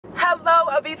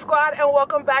Hello, V Squad, and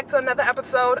welcome back to another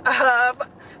episode of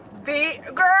The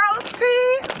Girl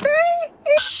TV.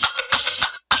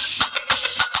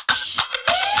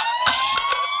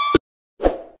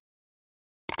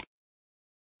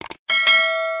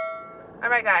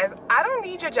 Alright guys, I don't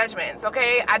need your judgments,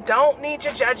 okay? I don't need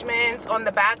your judgments on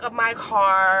the back of my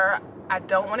car. I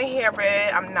don't want to hear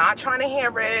it. I'm not trying to hear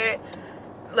it.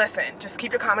 Listen, just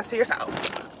keep your comments to yourself.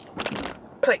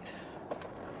 Please.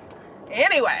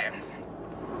 Anyway.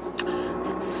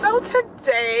 So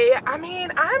today, I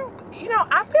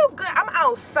feel good. I'm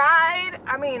outside.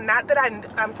 I mean, not that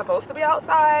I'm supposed to be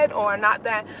outside, or not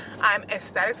that I'm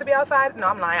ecstatic to be outside. No,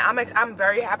 I'm lying. I'm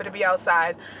very happy to be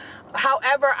outside.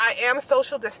 However, I am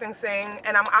social distancing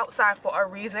and I'm outside for a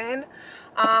reason.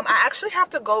 I actually have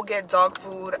to go get dog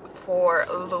food for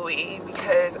Louie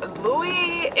because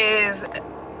Louie is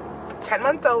 10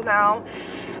 months old now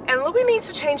and Louie needs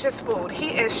to change his food. He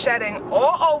is shedding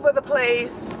all over the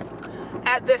place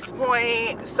at this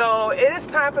point, so it is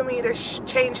time for me to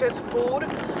change his food.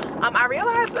 I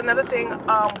realized another thing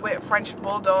with French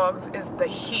bulldogs is the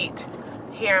heat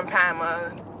here in Panama.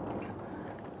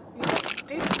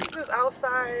 These kids is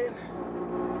outside.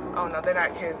 Oh no, they're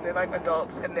not kids, they're like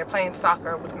adults, and they're playing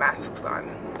soccer with masks on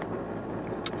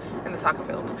in the soccer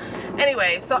field.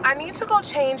 Anyway, so I need to go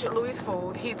change Louie's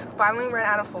food. He's finally ran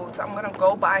out of food, so I'm gonna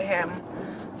go buy him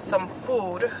some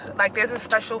food. Like, there's a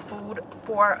special food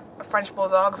for French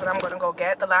bulldogs that I'm gonna go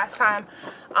get. The last time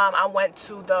I went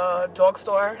to the dog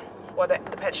store, or the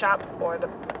pet shop, or the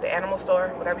animal store,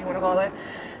 whatever you want to call it,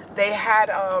 they had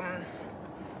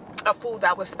a food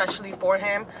that was specially for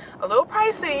him. A little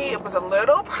pricey. It was a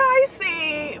little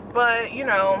pricey, but you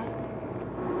know,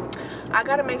 I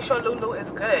gotta make sure Lulu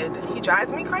is good. He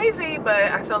drives me crazy, but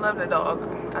I still love the dog.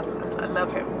 I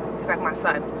love him. He's like my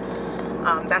son.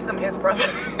 That's his brother.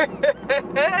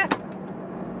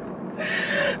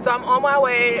 So I'm on my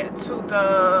way to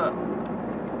the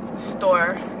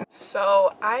store.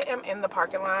 So I am in the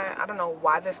parking lot. I don't know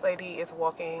why this lady is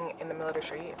walking in the middle of the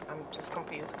street. I'm just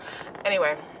confused.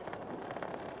 Anyway,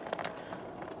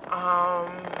 I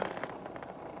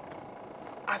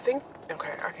think,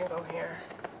 okay, I can go here.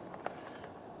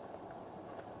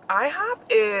 IHOP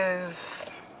is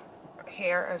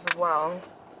here as well.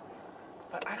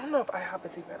 But I don't know if IHOP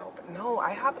is even open. No,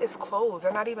 IHOP is closed.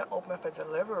 They're not even open for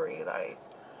delivery. Like,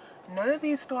 none of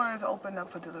these stores open up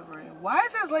for delivery. Why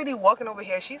is this lady walking over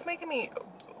here? She's making me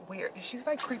weird. She's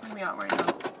like creeping me out right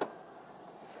now.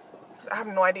 I have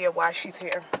no idea why she's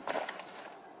here.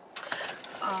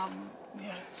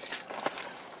 Yeah.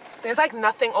 There's like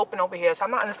nothing open over here, so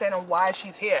I'm not understanding why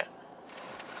she's here.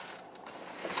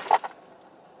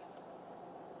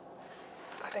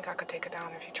 I think I could take her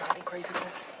down if she tried any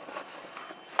craziness.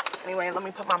 Anyway, let me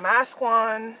put my mask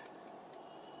on.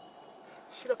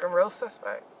 She looking real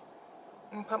suspect.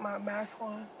 Let me put my mask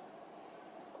on.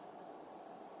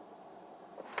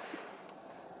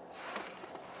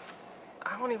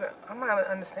 I'm not even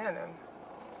understanding.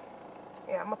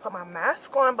 Yeah, I'm gonna put my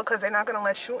mask on because they're not gonna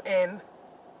let you in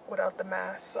without the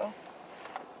mask, so.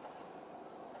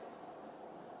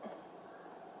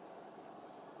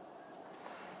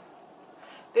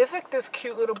 There's like this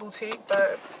cute little boutique,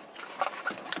 but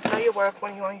know your worth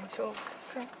when you're on YouTube.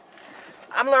 Okay.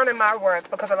 I'm learning my worth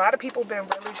because a lot of people been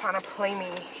really trying to play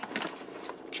me.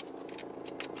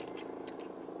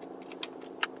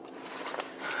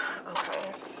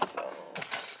 Okay, so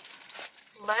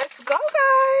let's go,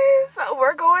 guys.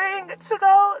 We're going to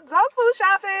go dog food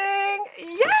shopping.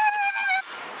 Yay!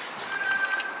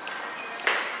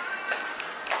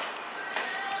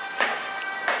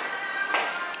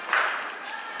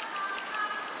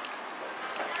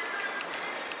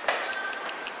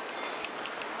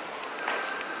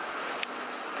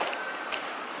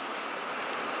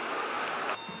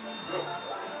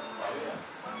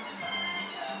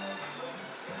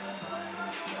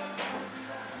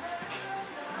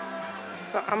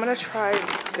 So I'm gonna try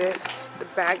this. The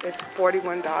bag is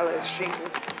 $41. Jesus.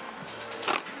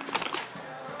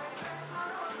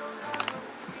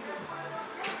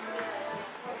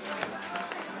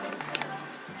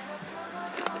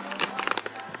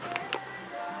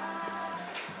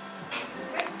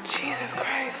 Jesus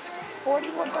Christ.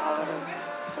 $41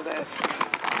 for this.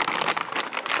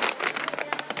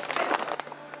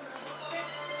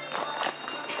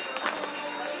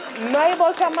 No hay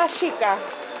bolsa más chica.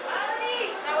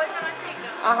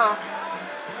 Ajá.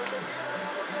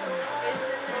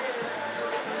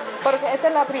 Porque esta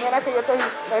es la primera que yo estoy,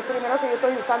 el primero que yo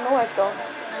estoy usando esto.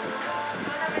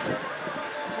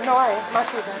 No hay, más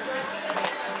chica.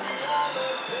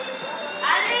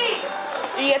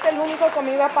 Y este es el único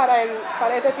comida para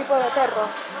este tipo de perro.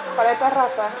 ¿Cuál es esta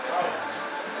raza?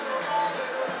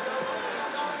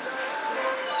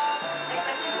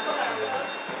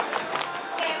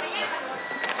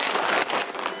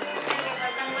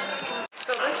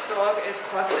 So this dog is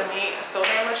costing me so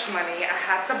damn much money. I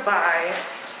had to buy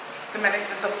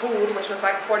the food, which was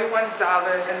like $41,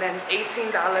 and then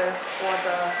 $18 for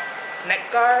the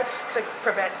neck guard to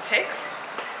prevent ticks.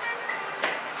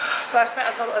 So I spent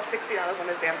a total of $60 on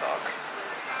this damn dog.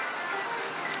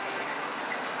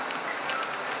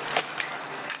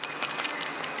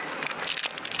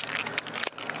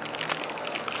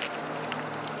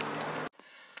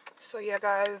 So yeah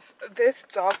guys, this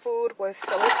dog food was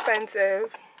so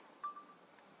expensive.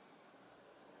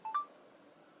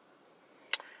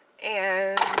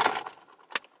 And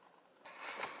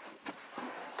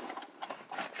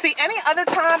see, any other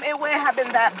time it wouldn't have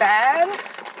been that bad.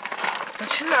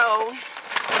 But you know,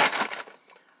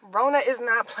 Rona is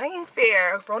not playing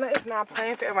fair. Rona is not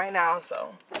playing fair right now,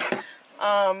 so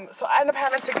so I end up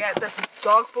having to get this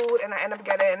dog food, and I end up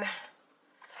getting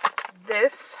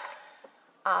this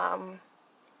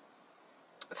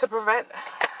to prevent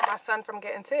my son from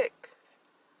getting ticks.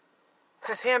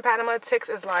 Cause here in Panama, ticks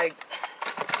is like,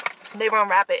 they run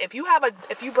rapid. If you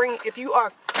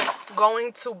are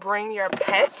going to bring your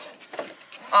pet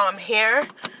here,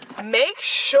 make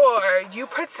sure you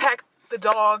protect the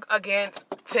dog against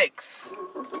ticks,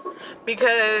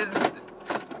 because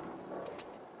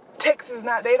ticks is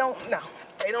not, them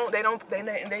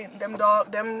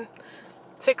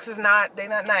ticks is not, they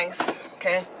not nice,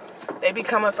 okay? They be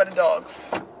coming for the dogs.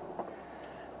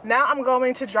 Now I'm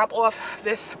going to drop off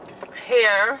this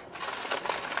hair.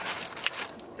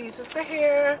 This is the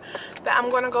hair that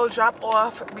I'm going to go drop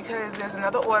off because there's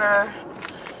another order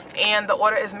and the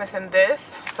order is missing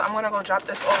this. So I'm going to go drop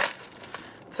this off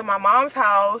to my mom's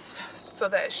house so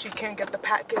that she can get the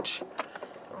package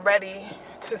ready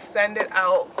to send it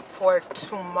out for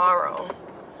tomorrow,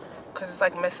 because it's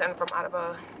like missing from out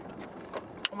of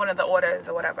one of the orders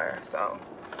or whatever. So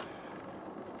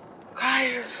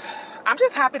guys, I'm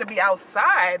just happy to be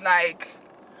outside. Like,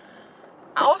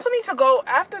 I also need to go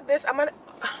after this. I'm gonna,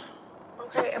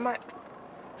 okay,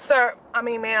 sir, I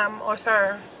mean ma'am or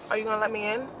sir, are you gonna let me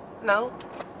in? No?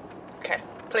 Okay,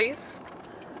 please.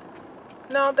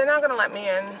 No, they're not gonna let me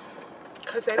in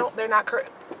because they're not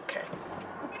okay.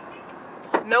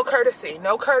 No courtesy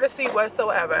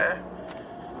whatsoever.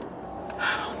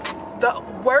 The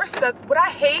worst, what I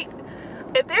hate,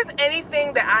 if there's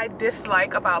anything that I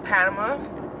dislike about Panama,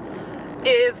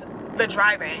 is the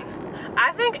driving.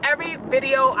 I think every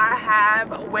video I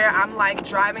have where I'm like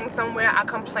driving somewhere, I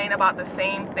complain about the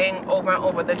same thing over and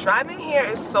over. The driving here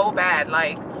is so bad.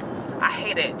 Like, I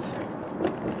hate it.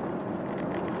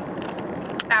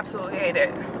 Absolutely hate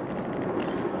it.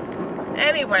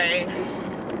 Anyway,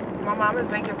 my mom is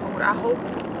making food. I hope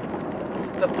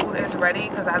the food is ready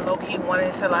because I low-key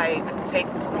wanted to like take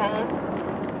food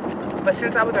home. But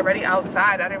since I was already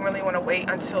outside, I didn't really want to wait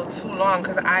until too long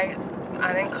because I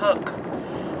didn't cook.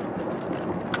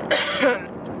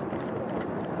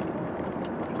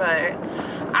 But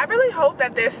I really hope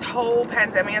that this whole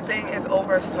pandemic thing is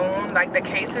over soon. Like, the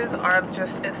cases are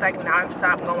just, it's like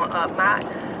non-stop going up. My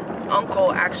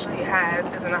uncle actually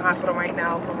is in the hospital right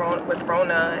now with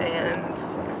Rona, and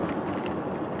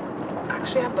I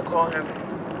actually have to call him.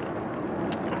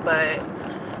 But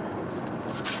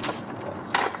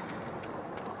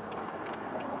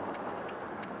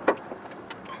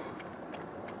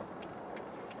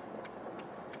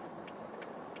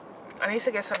I need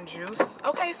to get some juice.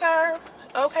 Okay, sir.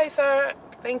 Okay, sir.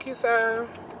 Thank you, sir.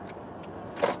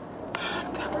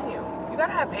 I'm telling you, you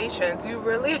gotta have patience. You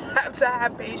really have to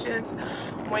have patience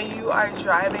when you are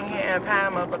driving here in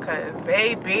Panama, because,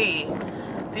 baby,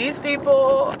 these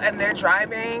people and their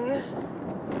driving,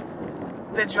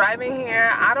 the driving here,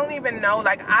 I don't even know.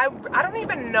 Like, I don't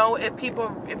even know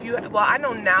well, I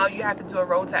know now you have to do a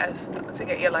road test to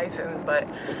get your license, but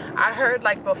I heard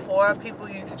like before people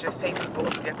used to just pay people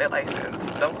to get their license.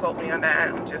 Don't quote me on that.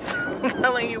 I'm just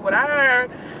telling you what I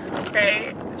heard.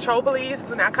 Okay, troll police,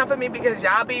 do not come for me, because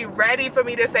y'all be ready for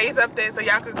me to say something so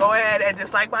y'all could go ahead and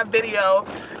dislike my video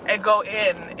and go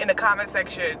in the comment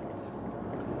section.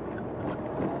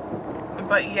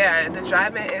 But yeah, the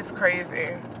driving is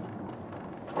crazy.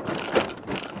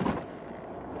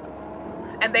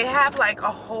 And they have like a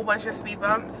whole bunch of speed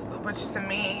bumps, which to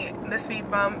me, the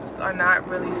speed bumps are not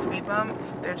really speed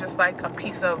bumps. They're just like a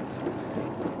piece of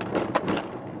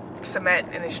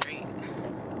cement in the street.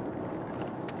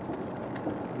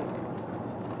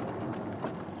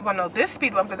 Well, no, this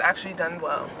speed bump is actually done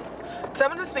well.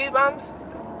 Some of the speed bumps,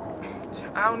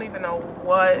 I don't even know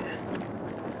what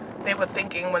they were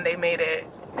thinking when they made it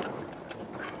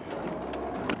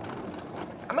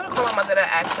my mother to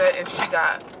ask her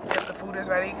if the food is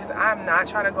ready, because I'm not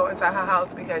trying to go inside her house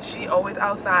because she always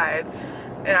outside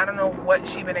and I don't know what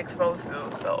she been exposed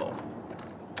to. So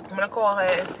I'm gonna call her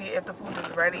and see if the food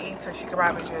is ready so she can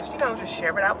probably just, you know, just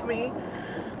share it out for me.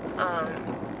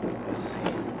 Let's see.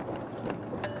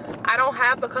 I don't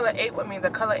have the color 8 with me. The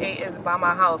color 8 is by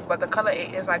my house, but the color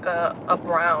 8 is like a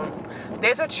brown.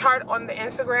 There's a chart on the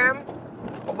Instagram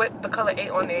with the color 8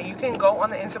 on there. You can go on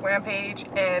the Instagram page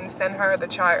and send her the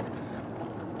chart.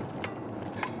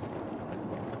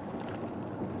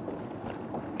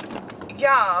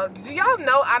 Y'all, do y'all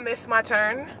know I missed my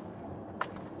turn?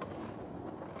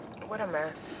 What a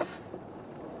mess.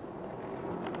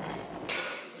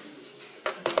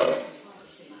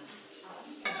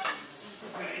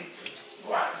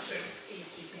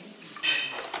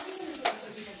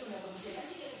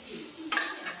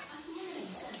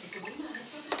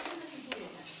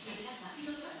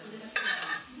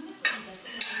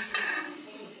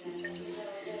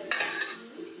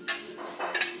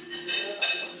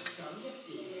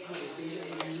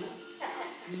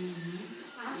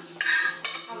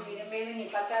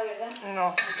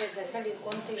 No.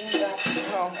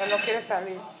 No, él no quiere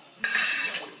salir.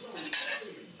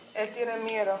 Él tiene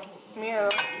miedo.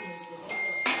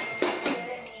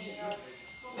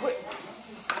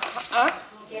 ¿Ah?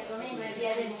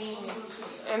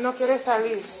 Él no quiere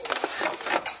salir.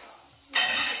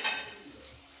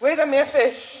 Where's the mere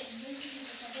fish?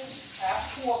 I have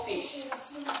 4 fish.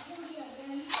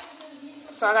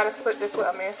 So I gotta split this with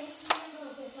Amir.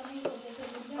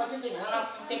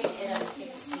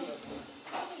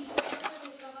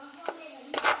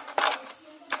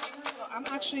 I'm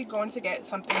actually going to get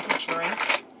something to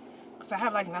drink because I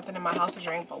have like nothing in my house to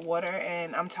drink but water,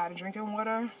 and I'm tired of drinking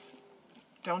water.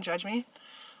 Don't judge me.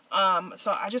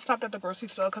 So I just stopped at the grocery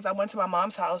store because I went to my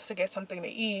mom's house to get something to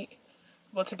eat,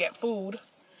 well, to get food.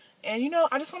 And you know,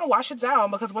 I just want to wash it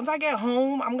down because once I get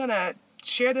home, I'm gonna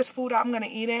share this food out, I'm gonna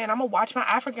eat it, and I'm gonna watch my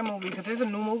African movie because there's a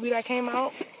new movie that came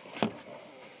out.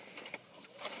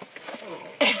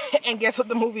 And guess what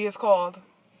the movie is called?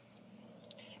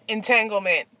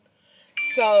 Entanglement.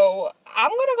 So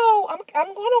I'm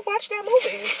gonna watch that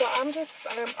movie. So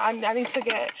I need to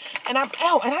get, and I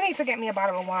need to get me a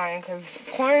bottle of wine because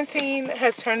quarantine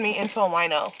has turned me into a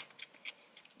wino.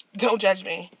 Don't judge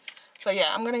me. So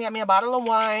yeah, I'm gonna get me a bottle of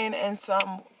wine and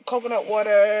some coconut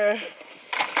water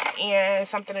and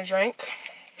something to drink.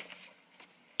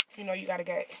 You know, you gotta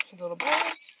get a little bit.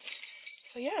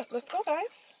 So yeah, let's go,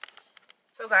 guys.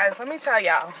 So guys, let me tell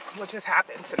y'all what just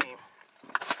happened to me.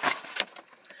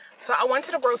 So I went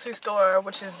to the grocery store,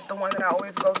 which is the one that I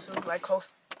always go to, like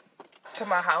close to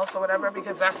my house or whatever,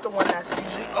 because that's the one that's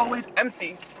usually always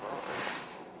empty.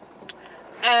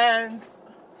 And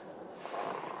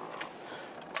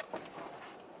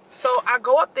so I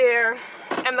go up there,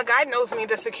 and the guy knows me,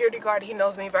 the security guard, he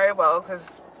knows me very well,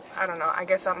 because, I don't know, I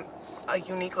guess I'm a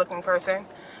unique looking person.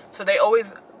 So they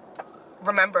always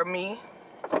remember me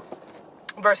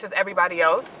versus everybody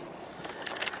else.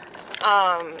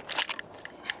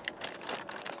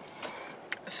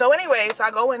 So anyway, so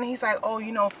I go in and he's like, oh,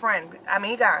 you know, friend,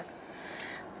 amiga.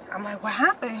 I'm like, what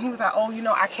happened? He was like, oh, you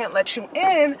know, I can't let you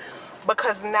in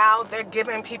because now they're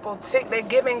giving people, they're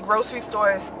giving grocery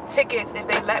stores tickets if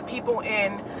they let people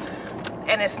in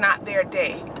and it's not their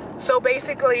day. So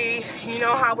basically, you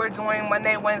know how we're doing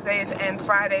Monday, Wednesdays, and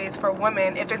Fridays for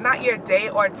women. If it's not your day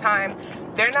or time,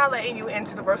 they're not letting you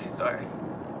into the grocery store.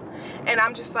 And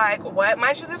I'm just like, what?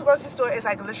 Mind you, this grocery store is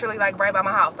like literally like right by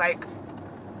my house. Like,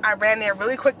 I ran there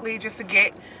really quickly just to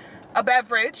get a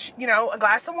beverage, you know, a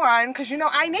glass of wine, because, you know,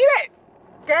 I need it,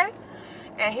 okay?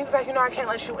 And he was like, you know, I can't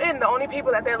let you in. The only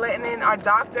people that they're letting in are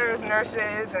doctors,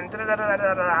 nurses, and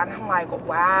da-da-da-da-da-da. And I'm like,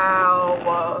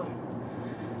 wow,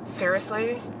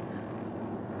 seriously?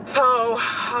 So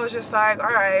I was just like,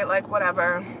 all right, like,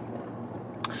 whatever.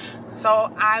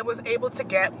 So I was able to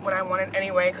get what I wanted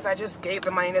anyway, because I just gave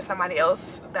the money to somebody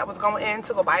else that was going in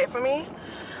to go buy it for me.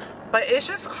 But it's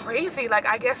just crazy. Like,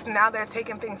 I guess now they're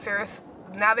taking things serious.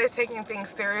 Now they're taking things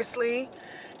seriously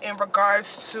in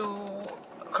regards to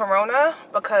Corona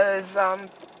because,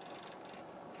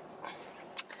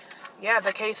 yeah,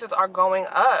 the cases are going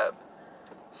up.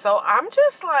 So I'm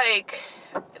just like,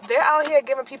 they're out here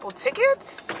giving people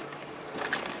tickets.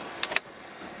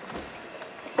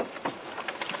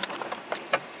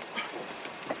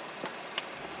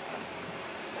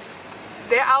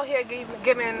 They're out here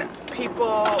giving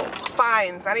people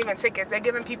fines, not even tickets. They're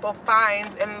giving people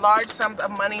fines and large sums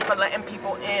of money for letting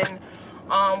people in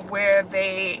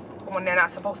when they're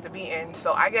not supposed to be in.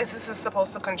 So I guess this is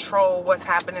supposed to control what's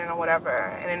happening or whatever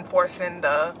and enforcing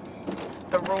the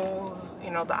rules,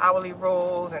 you know, the hourly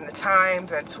rules and the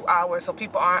times and 2 hours, so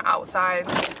people aren't outside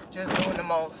just doing the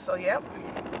most. So yep.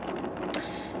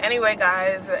 Anyway,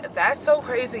 guys, that's so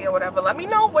crazy or whatever. Let me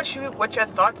know what your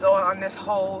thoughts are on this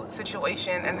whole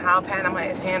situation and how Panama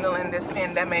is handling this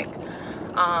pandemic.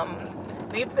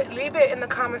 Leave it in the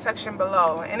comment section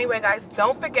below. Anyway, guys,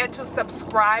 don't forget to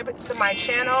subscribe to my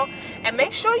channel and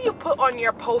make sure you put on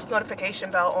your post notification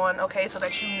bell on, okay, so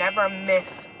that you never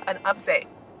miss an update,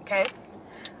 okay?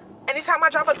 Anytime I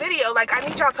drop a video, like, I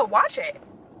need y'all to watch it.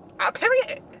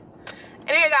 Period.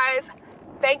 Anyway, guys,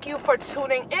 thank you for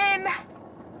tuning in.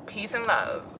 Peace and love.